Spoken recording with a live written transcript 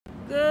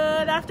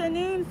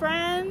afternoon,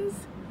 friends.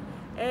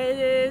 It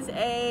is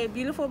a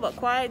beautiful but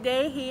quiet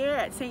day here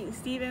at St.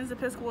 Stephen's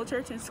Episcopal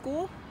Church and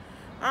School.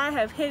 I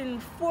have hidden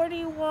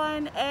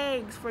 41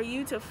 eggs for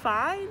you to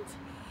find,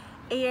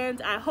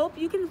 and I hope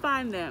you can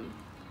find them.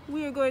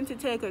 We are going to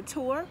take a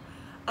tour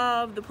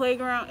of the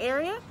playground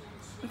area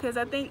because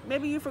I think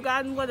maybe you've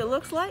forgotten what it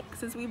looks like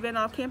since we've been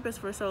off campus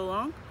for so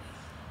long.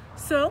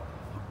 So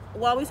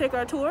while we take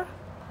our tour,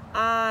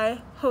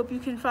 I hope you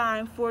can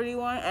find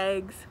 41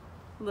 eggs.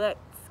 Let's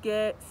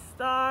get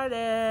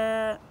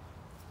started.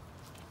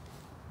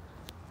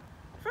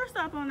 First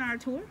stop on our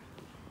tour,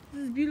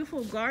 this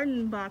beautiful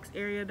garden box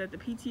area that the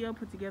PTO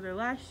put together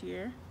last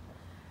year.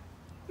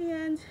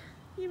 And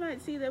you might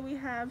see that we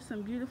have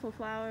some beautiful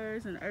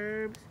flowers and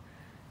herbs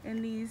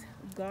in these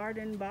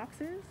garden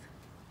boxes.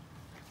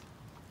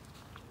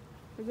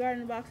 The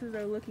garden boxes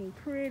are looking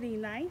pretty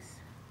nice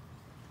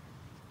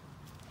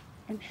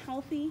and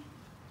healthy,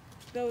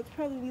 though it's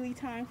probably really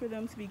time for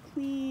them to be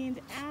cleaned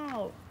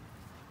out.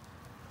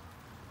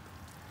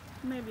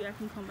 Maybe I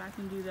can come back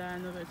and do that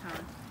another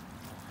time.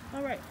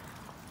 All right.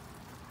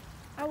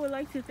 I would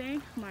like to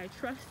thank my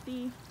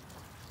trusty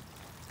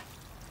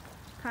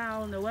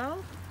pal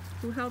Noel,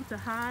 who helped to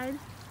hide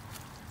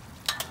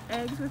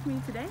eggs with me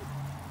today.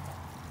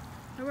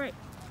 All right.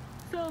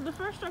 So the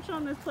first structure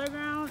on this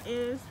playground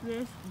is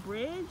this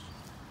bridge.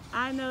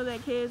 I know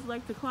that kids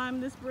like to climb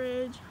this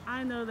bridge.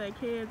 I know that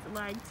kids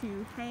like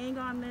to hang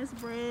on this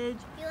bridge.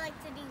 You like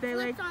to do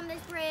flips on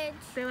this bridge.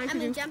 They like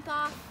to jump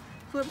off.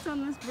 Flips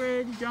on this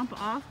bridge, jump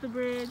off the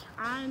bridge.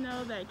 I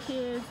know that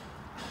kids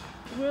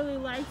really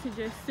like to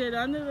just sit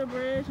under the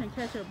bridge and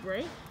catch a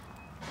break.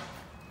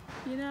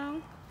 You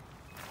know?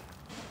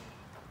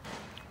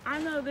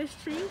 I know this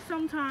tree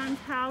sometimes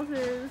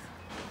houses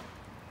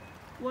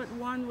what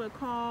one would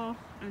call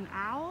an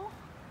owl.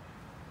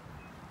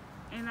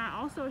 And I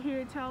also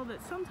hear tell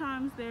that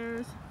sometimes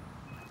there's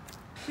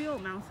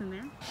field mouse in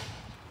there.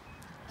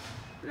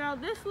 Now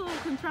this little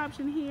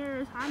contraption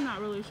here, I'm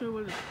not really sure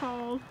what it's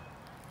called.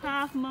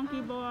 Half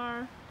monkey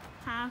bar,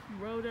 half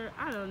rotor,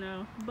 I don't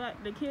know.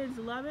 But the kids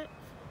love it.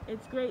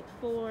 It's great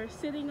for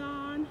sitting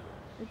on.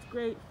 It's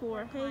great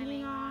for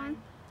hanging on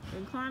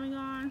and climbing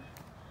on.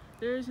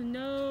 There's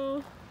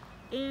no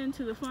end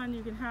to the fun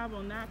you can have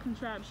on that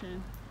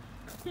contraption.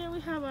 Here we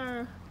have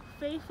our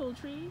faithful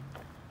tree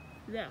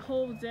that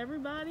holds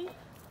everybody.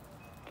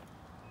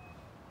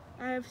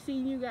 I have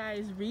seen you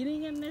guys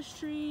reading in this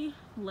tree,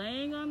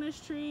 laying on this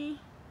tree,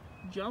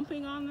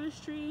 jumping on this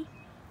tree,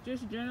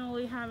 just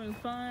generally having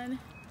fun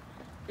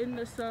in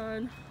the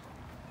sun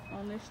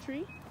on this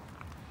tree.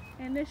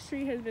 And this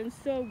tree has been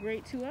so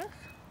great to us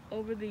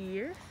over the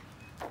years.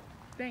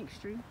 Thanks,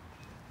 tree.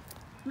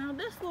 Now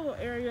this little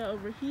area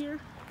over here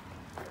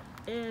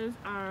is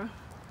our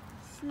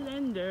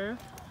slender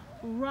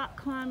rock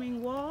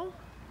climbing wall.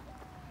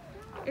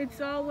 It's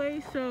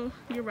always, so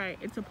you're right,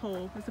 it's a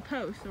pole, it's a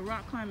post, a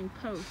rock climbing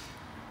post.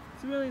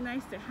 It's really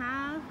nice to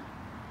have.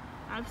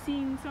 I've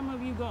seen some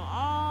of you go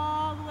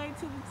all the way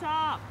to the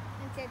top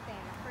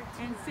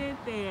and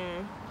sit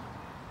there.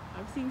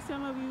 I've seen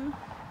some of you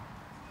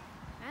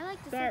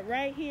start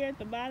right here at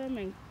the bottom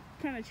and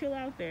kind of chill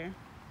out there.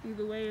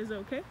 Either way is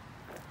okay.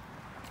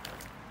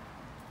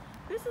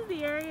 This is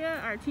the area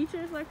our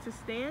teachers like to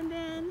stand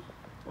in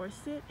or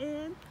sit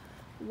in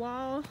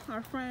while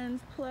our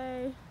friends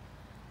play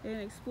and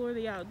explore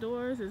the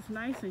outdoors. It's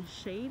nice and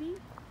shady.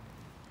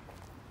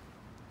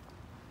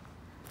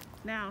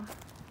 Now,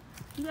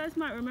 you guys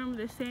might remember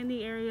this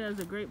sandy area is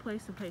a great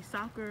place to play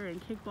soccer and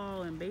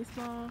kickball and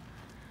baseball.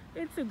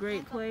 It's a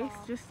great place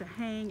just to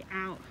hang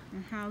out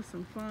and have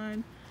some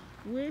fun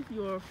with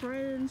your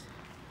friends.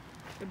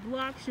 It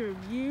blocks your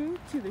view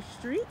to the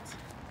street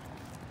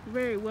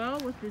very well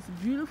with this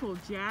beautiful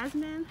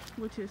jasmine,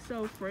 which is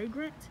so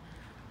fragrant.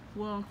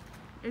 Well,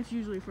 it's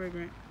usually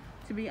fragrant.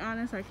 To be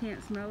honest, I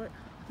can't smell it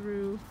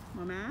through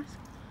my mask.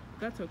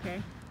 That's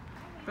okay.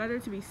 Better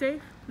to be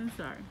safe than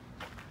sorry.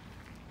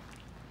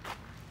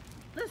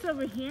 This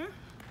over here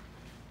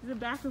is the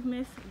back of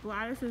Miss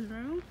Gladys's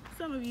room.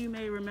 Some of you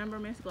may remember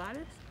Miss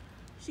Gladys.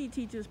 She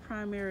teaches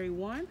primary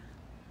 1.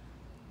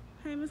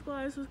 Hey, Miss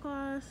Gladys's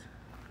class.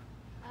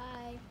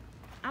 Hi.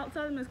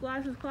 Outside of Miss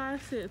Gladys's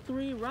class sit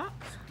 3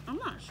 rocks. I'm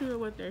not sure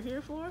what they're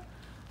here for,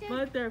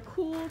 but they're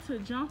cool to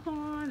jump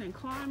on and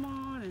climb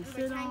on and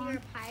sit on. Pretend you're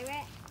a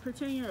pirate.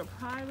 Pretend you're a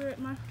pirate,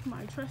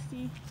 my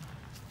trusty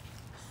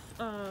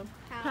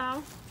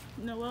pal,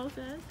 Noel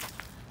says.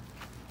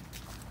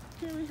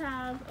 Here we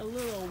have a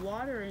little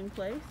watering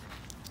place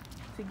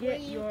to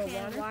get your water. You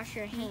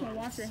can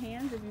wash your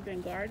hands if you've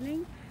been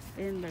gardening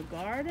in the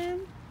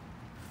garden.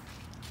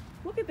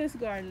 Look at this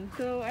garden.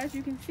 So as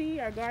you can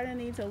see, our garden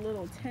needs a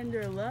little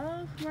tender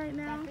love right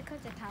now. That's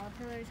because the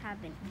caterpillars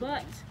have been eating.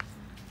 But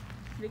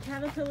the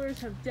caterpillars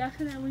have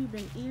definitely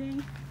been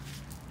eating.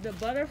 The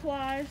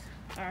butterflies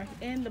are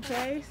in the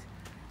place.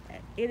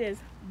 It is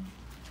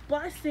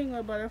busting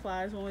with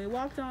butterflies. When we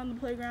walked on the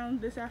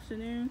playground this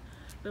afternoon,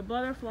 the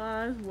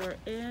butterflies were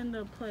in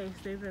the place.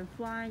 They've been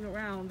flying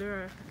around.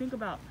 There are, I think,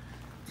 about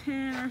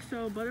 10 or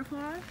so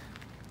butterflies.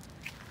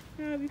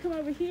 Now if you come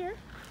over here,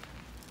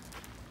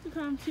 you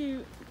come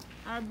to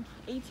our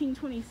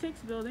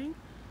 1826 building.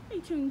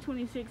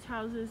 1826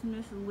 houses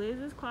Miss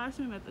Liz's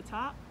classroom at the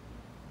top.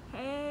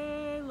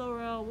 Hey,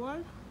 Laurel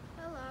 1.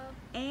 Hello.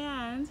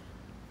 And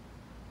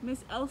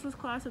Miss Elsa's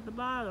class at the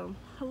bottom.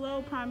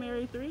 Hello,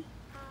 Primary 3.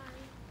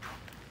 Hi.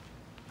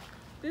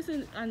 This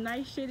is a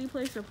nice shady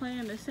place to play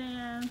in the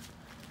sand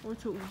or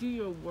to do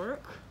your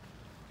work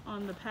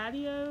on the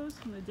patios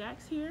and the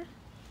decks here.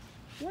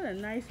 What a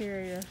nice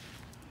area.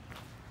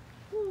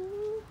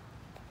 Woo.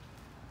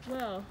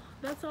 Well,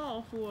 that's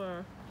all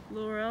for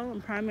Laurel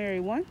and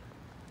Primary 1.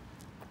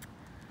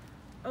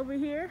 Over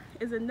here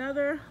is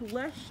another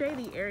less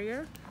shady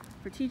area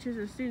for teachers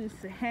and students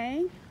to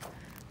hang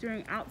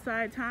during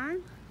outside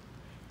time.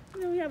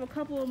 And then we have a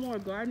couple of more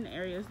garden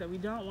areas that we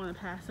don't want to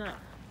pass up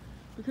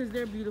because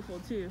they're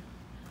beautiful too.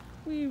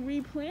 We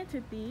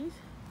replanted these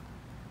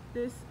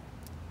this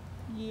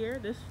year,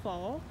 this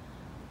fall,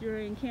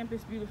 during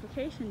Campus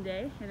Beautification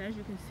Day, and as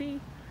you can see,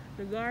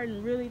 the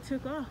garden really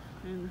took off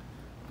and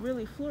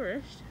really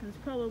flourished. It's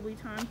probably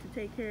time to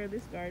take care of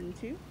this garden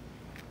too.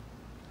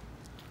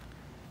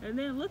 And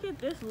then look at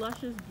this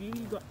luscious,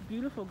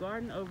 beautiful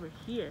garden over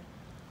here.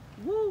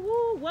 Woo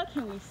woo, what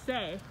can we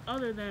say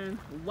other than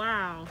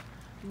wow,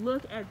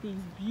 look at these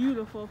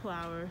beautiful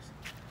flowers.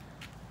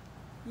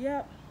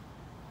 Yep,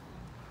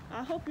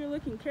 I hope you're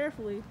looking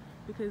carefully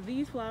because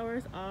these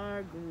flowers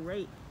are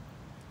great.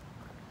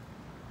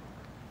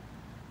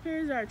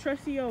 Here's our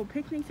trusty old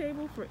picnic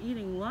table for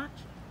eating lunch,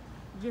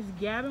 just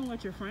gabbing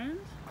with your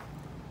friends.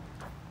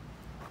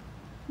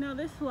 Now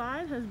this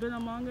slide has been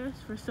among us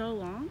for so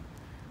long.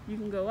 You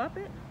can go up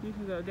it, you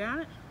can go down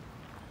it,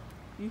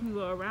 you can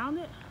go around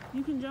it,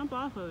 you can jump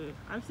off of it.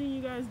 I've seen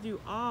you guys do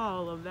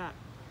all of that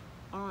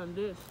on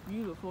this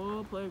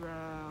beautiful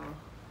playground.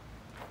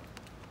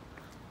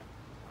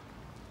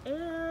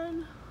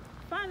 And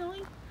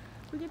finally,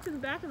 we get to the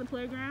back of the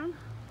playground.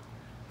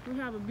 We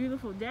have a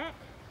beautiful deck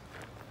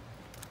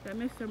that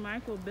Mr.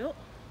 Michael built.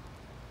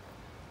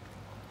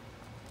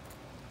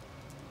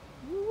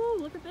 Woo,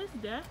 look at this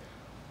deck.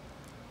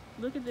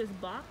 Look at this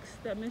box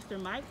that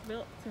Mr. Mike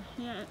built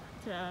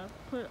to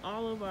put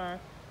all of our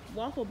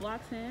waffle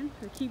blocks in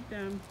to keep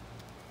them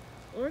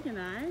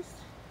organized.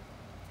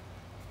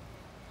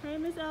 Hey,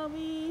 Miss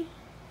Elvie.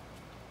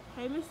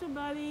 Hey, Mr.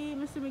 Buddy,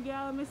 Mr.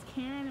 Miguel, and Miss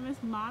Karen, and Miss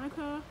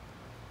Monica.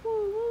 Woo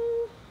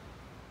woo.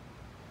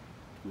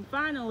 And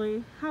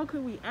finally, how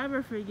could we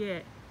ever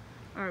forget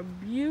our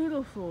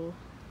beautiful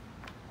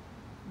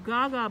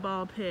Gaga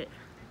ball pit?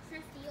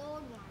 It's just the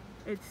old one.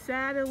 It's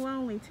sad and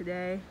lonely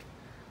today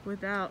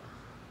without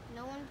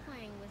no one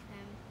playing with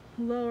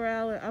him. Lower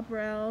L and Upper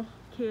L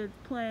kids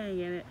playing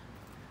in it.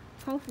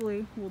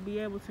 Hopefully we'll be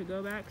able to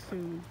go back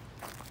soon.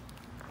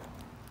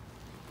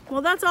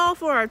 Well, that's all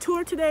for our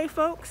tour today,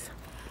 folks.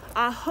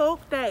 I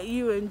hope that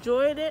you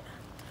enjoyed it.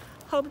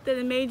 Hope that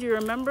it made you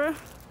remember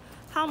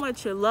how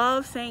much you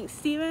love St.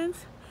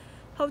 Stephen's.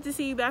 Hope to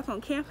see you back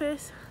on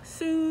campus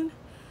soon,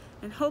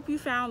 and hope you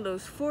found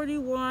those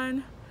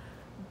 41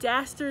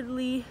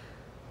 dastardly,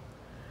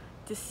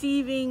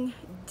 deceiving,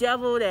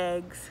 deviled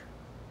eggs.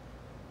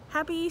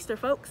 Happy Easter,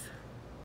 folks.